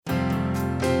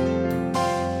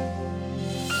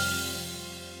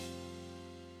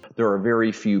there are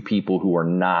very few people who are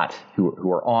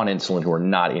on insulin who are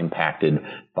not impacted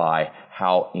by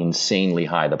how insanely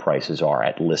high the prices are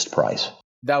at list price.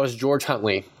 That was George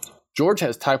Huntley. George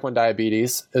has type 1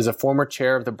 diabetes, is a former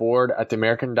chair of the board at the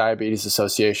American Diabetes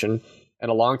Association,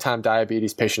 and a longtime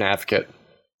diabetes patient advocate.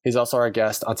 He's also our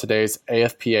guest on today's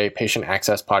AFPA Patient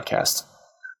Access podcast.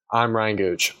 I'm Ryan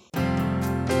Gooch.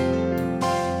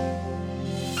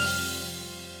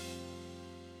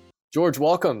 George,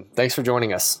 welcome. Thanks for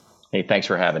joining us. Hey, thanks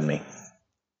for having me.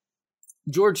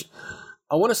 George,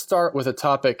 I want to start with a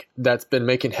topic that's been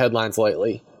making headlines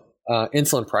lately,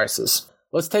 insulin prices.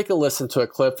 Let's take a listen to a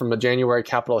clip from a January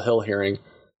Capitol Hill hearing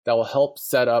that will help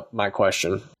set up my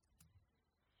question.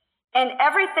 In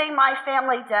everything my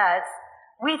family does,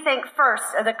 we think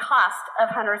first of the cost of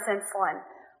Hunter's insulin.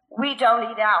 We don't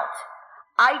eat out.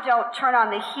 I don't turn on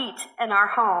the heat in our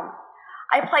home.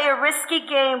 I play a risky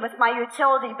game with my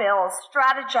utility bills,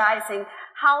 strategizing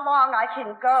how long I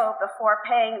can go before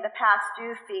paying the past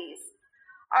due fees.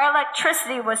 Our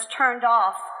electricity was turned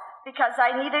off because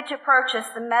I needed to purchase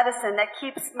the medicine that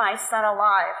keeps my son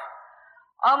alive.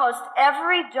 Almost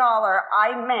every dollar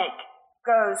I make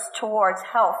goes towards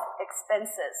health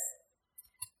expenses.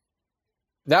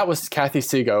 That was Kathy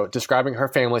Segoe describing her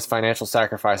family's financial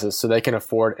sacrifices so they can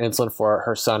afford insulin for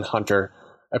her son Hunter,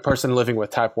 a person living with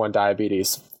type 1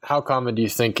 diabetes. How common do you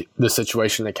think the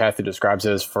situation that Kathy describes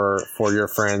is for your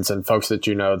friends and folks that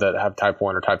you know that have type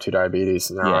 1 or type 2 diabetes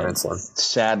and they're on insulin?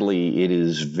 Sadly, it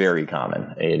is very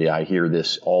common. I hear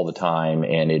this all the time,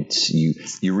 and it's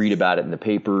you read about it in the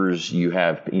papers. You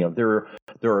have there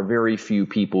are very few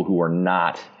people who are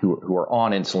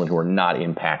on insulin who are not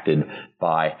impacted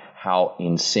by how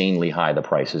insanely high the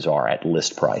prices are at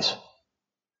list price.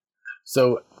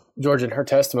 So, George, in her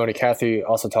testimony, Kathy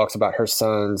also talks about her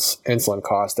son's insulin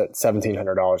cost at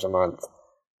 $1,700 a month,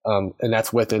 and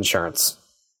that's with insurance.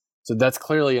 So that's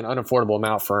clearly an unaffordable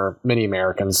amount for many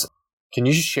Americans. Can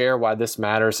you share why this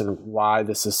matters and why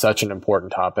this is such an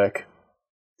important topic?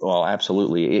 Well,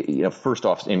 absolutely. First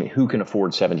off, who can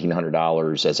afford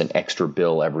 $1,700 as an extra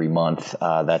bill every month?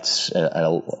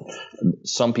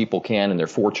 Some people can, and they're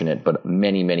fortunate, but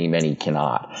many, many, many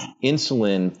cannot.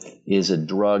 Insulin is a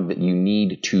drug that you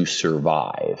need to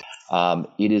survive.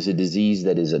 It is a disease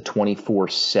that is a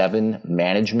 24/7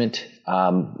 management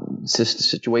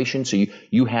situation. So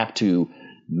you have to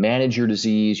manage your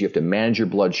disease. You have to manage your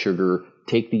blood sugar,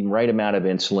 take the right amount of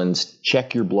insulins,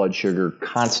 check your blood sugar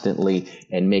constantly,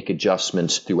 and make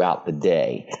adjustments throughout the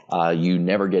day. You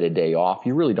never get a day off.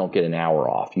 You really don't get an hour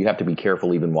off. You have to be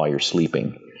careful even while you're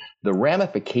sleeping. The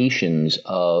ramifications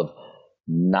of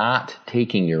not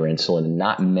taking your insulin,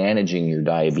 not managing your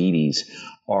diabetes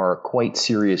are quite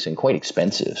serious and quite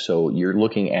expensive. So you're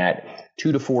looking at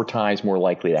 2 to 4 times more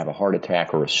likely to have a heart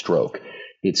attack or a stroke.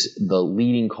 It's the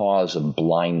leading cause of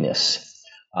blindness.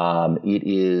 It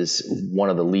is one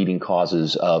of the leading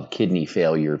causes of kidney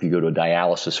failure. If you go to a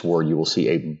dialysis ward, you will see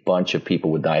a bunch of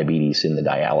people with diabetes in the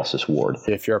dialysis ward.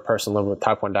 If you're a person living with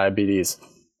type 1 diabetes,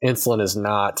 insulin is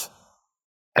not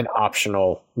an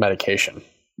optional medication.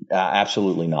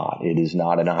 Absolutely not. It is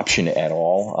not an option at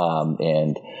all.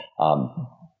 And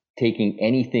taking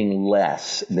anything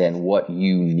less than what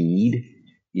you need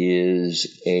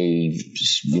is a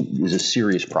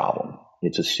serious problem.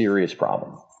 It's a serious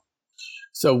problem.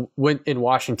 So when in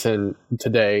Washington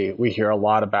today, we hear a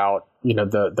lot about,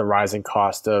 the rising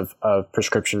cost of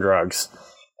prescription drugs.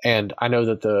 And I know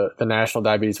that the National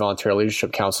Diabetes Volunteer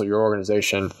Leadership Council, your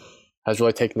organization, has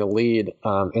really taken the lead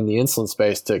in the insulin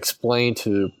space to explain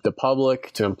to the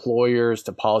public, to employers,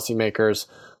 to policymakers,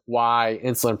 why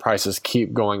insulin prices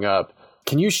keep going up.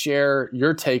 Can you share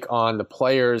your take on the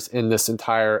players in this in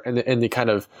the kind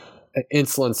of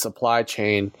insulin supply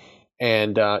chain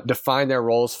and define their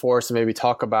roles for us, and maybe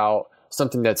talk about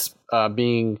something that's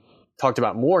being talked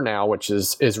about more now, which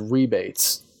is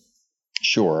rebates?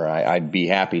 Sure, I'd be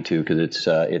happy to, because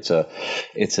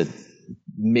it's a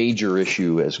major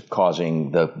issue as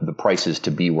causing the prices to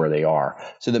be where they are.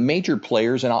 So the major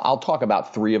players, and I'll talk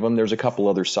about 3 of them. There's a couple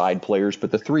other side players,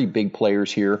 but the 3 big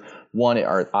players here, one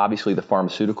are obviously the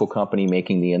pharmaceutical company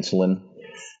making the insulin.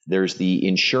 There's the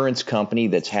insurance company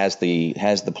that has the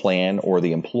plan, or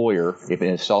the employer if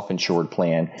it's a self-insured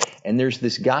plan. And there's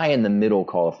this guy in the middle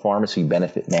called a pharmacy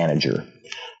benefit manager.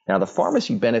 Now, the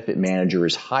pharmacy benefit manager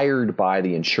is hired by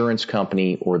the insurance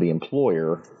company or the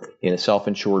employer in a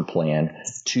self-insured plan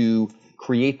to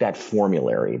create that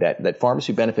formulary. That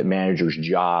pharmacy benefit manager's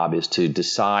job is to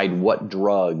decide what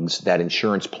drugs that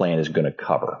insurance plan is going to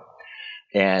cover.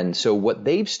 And so what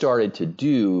they've started to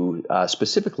do,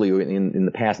 specifically in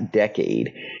the past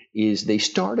decade, is they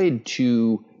started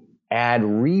to add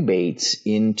rebates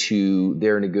into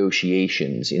their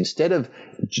negotiations. Instead of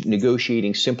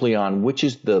negotiating simply on which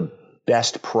is the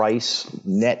best price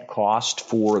net cost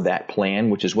for that plan,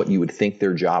 which is what you would think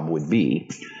their job would be,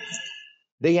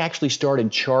 they actually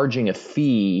started charging a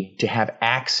fee to have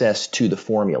access to the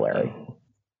formulary.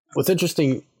 What's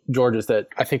interesting, George, is that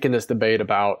I think in this debate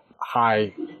about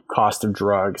high cost of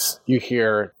drugs, you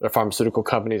hear the pharmaceutical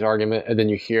companies' argument, and then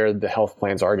you hear the health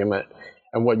plans' argument.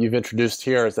 And what you've introduced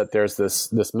here is that there's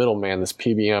this middleman, this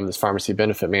PBM, this pharmacy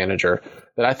benefit manager,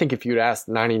 that I think if you'd asked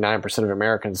 99% of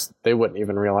Americans, they wouldn't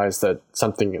even realize that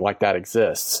something like that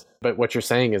exists. But what you're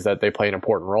saying is that they play an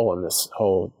important role in this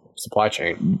whole supply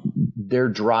chain. They're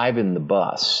driving the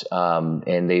bus,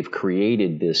 and they've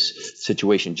created this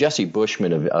situation. Jesse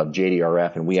Bushman of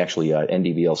JDRF, and we actually,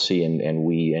 NDVLC and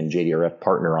we and JDRF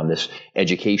partner on this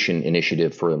education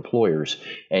initiative for employers.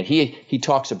 And he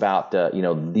talks about,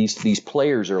 these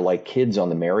players are like kids on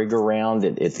the merry-go-round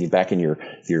back in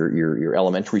your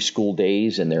elementary school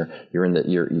days, and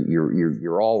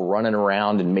you're all running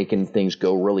around and making things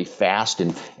go really fast,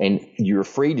 and you're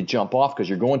afraid to jump off because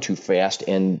you're going too fast,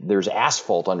 and there's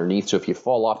asphalt underneath, so if you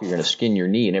fall off, you're going to skin your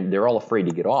knee, and they're all afraid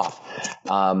to get off.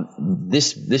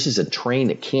 This is a train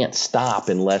that can't stop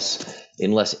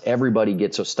unless everybody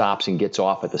stops and gets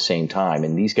off at the same time.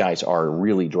 And these guys are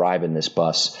really driving this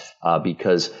bus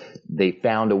because they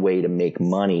found a way to make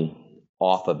money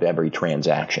off of every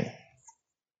transaction.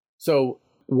 So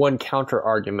one counter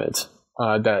argument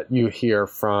that you hear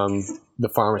from the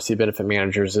pharmacy benefit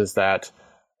managers is that,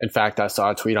 in fact, I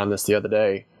saw a tweet on this the other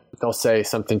day. They'll say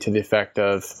something to the effect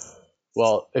of,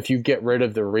 well, if you get rid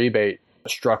of the rebate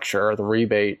structure or the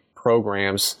rebate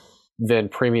programs, then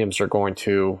premiums are going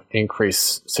to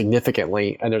increase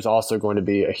significantly, and there's also going to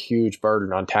be a huge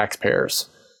burden on taxpayers.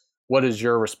 What is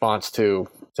your response to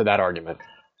that argument?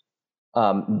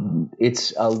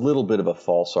 It's a little bit of a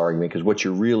false argument, because what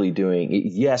you're really doing,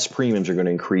 yes, premiums are going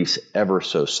to increase ever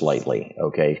so slightly,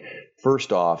 okay?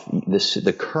 First off,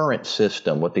 the current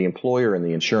system, what the employer and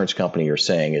the insurance company are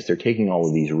saying is they're taking all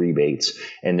of these rebates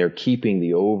and they're keeping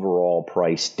the overall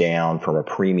price down from a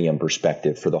premium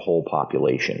perspective for the whole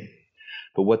population.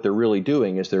 But what they're really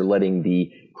doing is they're letting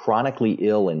the chronically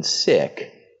ill and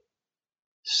sick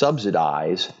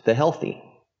subsidize the healthy,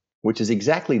 which is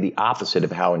exactly the opposite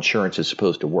of how insurance is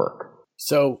supposed to work.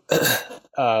 So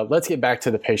let's get back to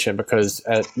the patient, because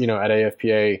at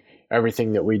AFPA,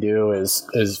 everything that we do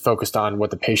is focused on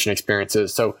what the patient experience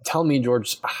is. So tell me,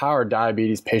 George, how are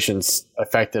diabetes patients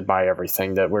affected by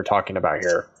everything that we're talking about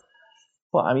here?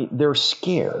 Well, I mean, they're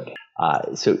scared.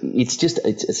 So it's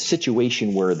a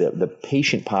situation where the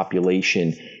patient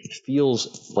population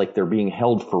feels like they're being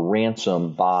held for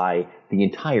ransom by the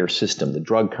entire system, the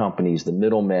drug companies, the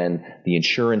middlemen, the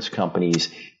insurance companies,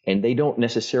 and they don't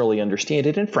necessarily understand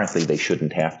it. And frankly, they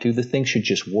shouldn't have to. The thing should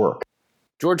just work.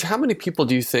 George, how many people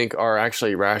do you think are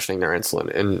actually rationing their insulin,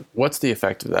 and what's the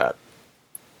effect of that?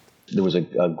 There was a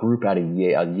group out of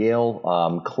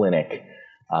Yale clinic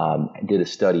did a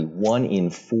study. 1 in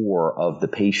 4 of the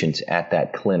patients at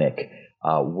that clinic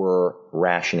were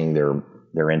rationing their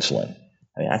insulin.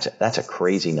 I mean, that's a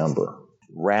crazy number.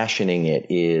 Rationing it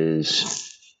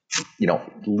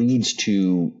leads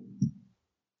to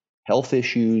health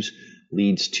issues,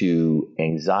 leads to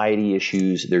anxiety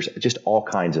issues. There's just all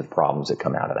kinds of problems that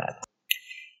come out of that.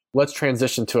 Let's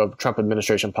transition to a Trump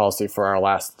administration policy for our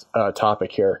last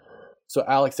topic here. So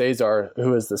Alex Azar,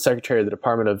 who is the Secretary of the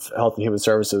Department of Health and Human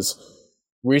Services,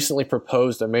 recently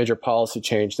proposed a major policy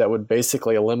change that would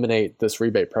basically eliminate this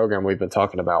rebate program we've been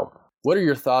talking about. What are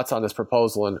your thoughts on this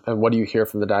proposal, and what do you hear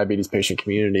from the diabetes patient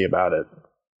community about it?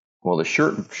 Well, the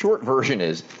short version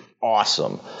is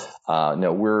awesome.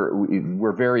 No,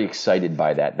 we're very excited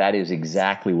by that. That is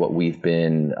exactly what we've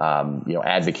been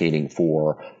advocating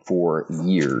for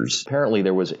years. Apparently,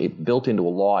 there was built into a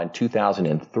law in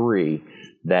 2003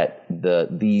 that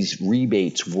these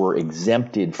rebates were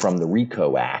exempted from the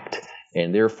RICO Act,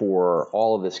 and therefore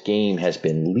all of this game has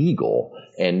been legal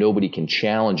and nobody can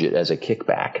challenge it as a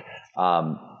kickback.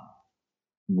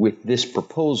 With this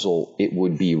proposal, it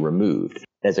would be removed.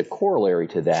 As a corollary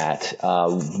to that,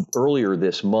 earlier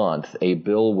this month, a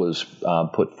bill was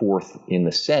put forth in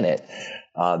the Senate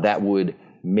that would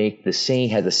make the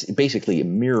same, basically a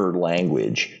mirrored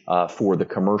language for the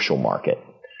commercial market.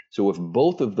 So if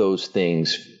both of those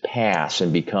things pass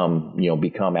and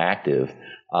become active,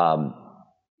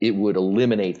 it would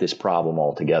eliminate this problem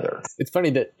altogether. It's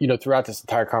funny that, throughout this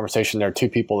entire conversation, there are two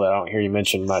people that I don't hear you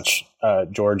mention much,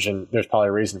 George, and there's probably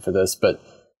a reason for this, but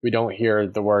we don't hear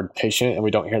the word patient and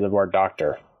we don't hear the word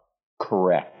doctor.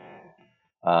 Correct.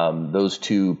 those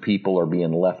two people are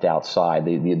being left outside.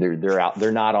 They're out.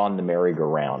 They're not on the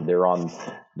merry-go-round. They're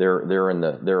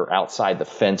outside the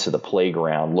fence of the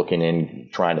playground, looking in,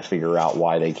 trying to figure out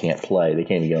why they can't play. They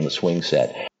can't even get on the swing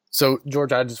set. So,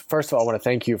 George, first of all, I want to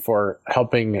thank you for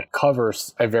helping cover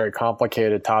a very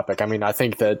complicated topic. I mean, I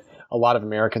think that a lot of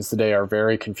Americans today are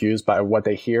very confused by what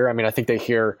they hear. I mean, I think they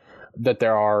hear that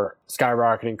there are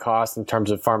skyrocketing costs in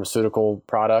terms of pharmaceutical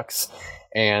products,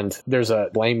 and there's a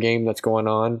blame game that's going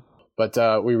on. But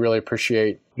we really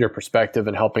appreciate your perspective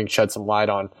and helping shed some light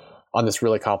on this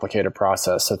really complicated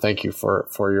process. So thank you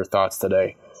for your thoughts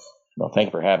today. Well, thank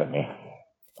you for having me.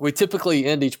 We typically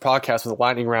end each podcast with a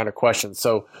lightning round of questions.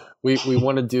 So we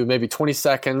want to do maybe 20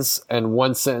 seconds and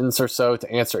one sentence or so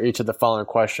to answer each of the following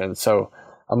questions. So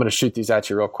I'm going to shoot these at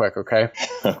you real quick, okay?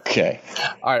 Okay.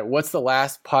 All right. What's the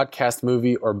last podcast,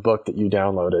 movie, or book that you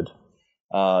downloaded?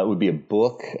 It would be a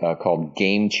book called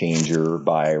Game Changer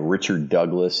by Richard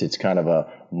Douglas. It's kind of a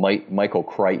Michael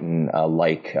Crichton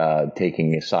like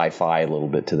taking sci-fi a little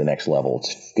bit to the next level.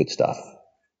 It's good stuff.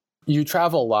 You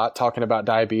travel a lot talking about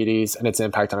diabetes and its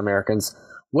impact on Americans.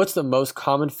 What's the most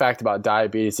common fact about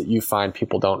diabetes that you find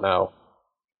people don't know?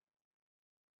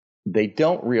 They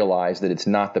don't realize that it's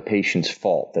not the patient's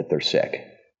fault that they're sick.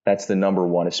 That's the number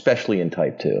one, especially in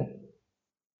type 2.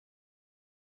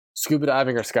 Scuba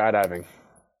diving or skydiving?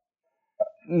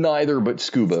 Neither, but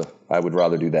scuba. I would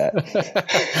rather do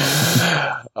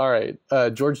that. All right.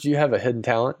 George, do you have a hidden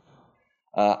talent?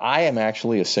 I am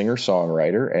actually a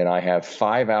singer-songwriter, and I have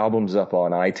 5 albums up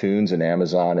on iTunes and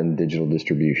Amazon and digital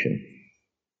distribution.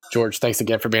 George, thanks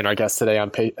again for being our guest today on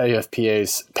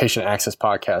AFPA's Patient Access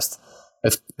Podcast.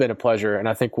 It's been a pleasure, and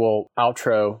I think we'll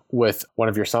outro with one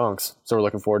of your songs. So we're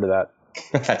looking forward to that.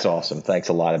 That's awesome. Thanks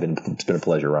a lot. It's been a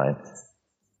pleasure, Ryan.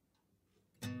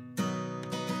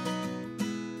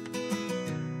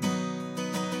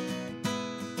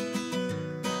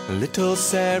 Little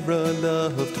Sarah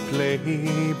loved to play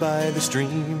by the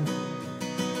stream,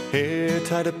 hair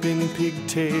tied up in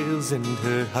pigtails and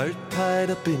her heart tied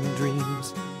up in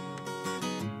dreams.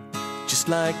 Just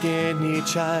like any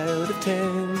child of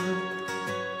 10,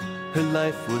 her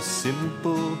life was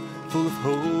simple, full of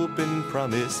hope and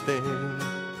promise then.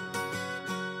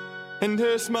 And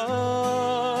her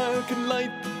smile can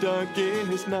light the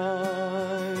darkest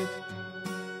night,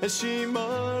 as she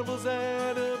marvels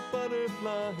at a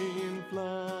butterfly in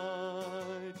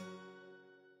flight.